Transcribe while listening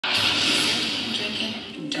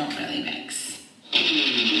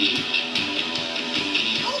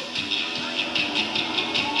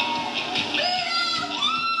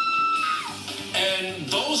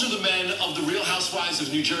Housewives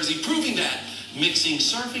of New Jersey, proving that mixing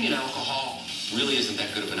surfing and alcohol really isn't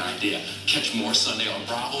that good of an idea. Catch more Sunday on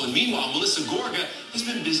Bravo. And meanwhile, Melissa Gorga has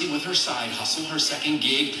been busy with her side hustle, her second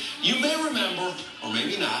gig. You may remember, or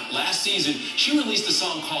maybe not, last season, she released a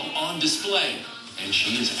song called On Display. And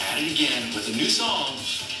she is at it again with a new song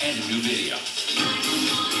and a new video.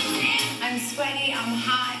 I'm sweaty, I'm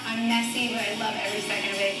hot, I'm messy, but I love every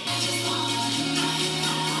second of it.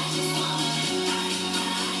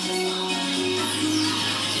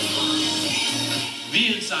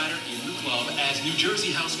 The insider in the club as New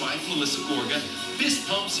Jersey housewife Melissa Gorga fist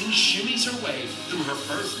pumps and shimmies her way through her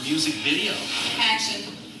first music video.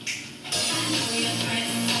 Action.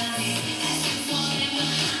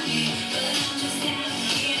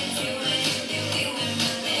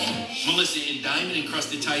 Melissa in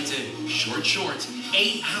diamond-encrusted tights and short shorts,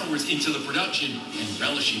 8 hours into the production and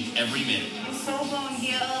relishing every minute. Full blown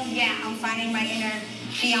heels, yeah, I'm finding my inner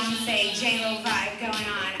Beyonce, J-Lo vibe going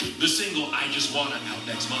on. The single I Just Wanna, out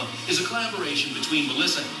next month, is a collaboration between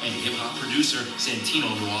Melissa and hip-hop producer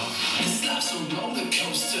Santino Noir. Life's a roller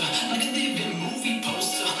coaster, like a living movie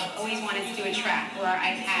poster. Always wanted to do a track where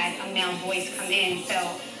I've had a male voice come in, so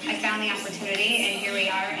I found the opportunity, and here we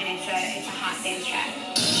are, and it's a hot dance track.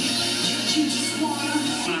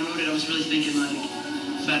 When I wrote it, I was really thinking about it.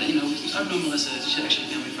 I've known Melissa; she's actually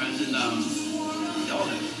family friends, and all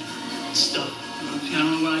the stuff. I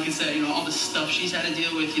don't know what I can say. All the stuff she's had to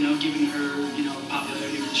deal with. Giving her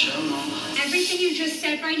popularity with the show and all. Everything you just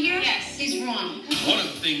said right here is wrong. One of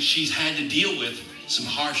the things she's had to deal with, some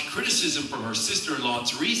harsh criticism from her sister-in-law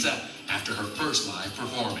Teresa after her first live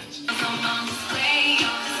performance.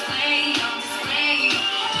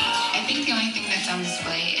 I think the only thing that's on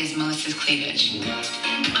display is Melissa's cleavage.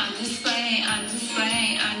 On display, on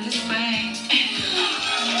display, on display.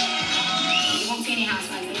 You won't see any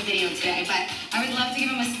housewives in the video today, but I would love to give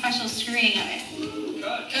them a special screening of it.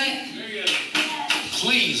 Okay.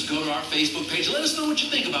 Please go to our Facebook page. Let us know what you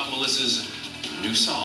think about Melissa's new song.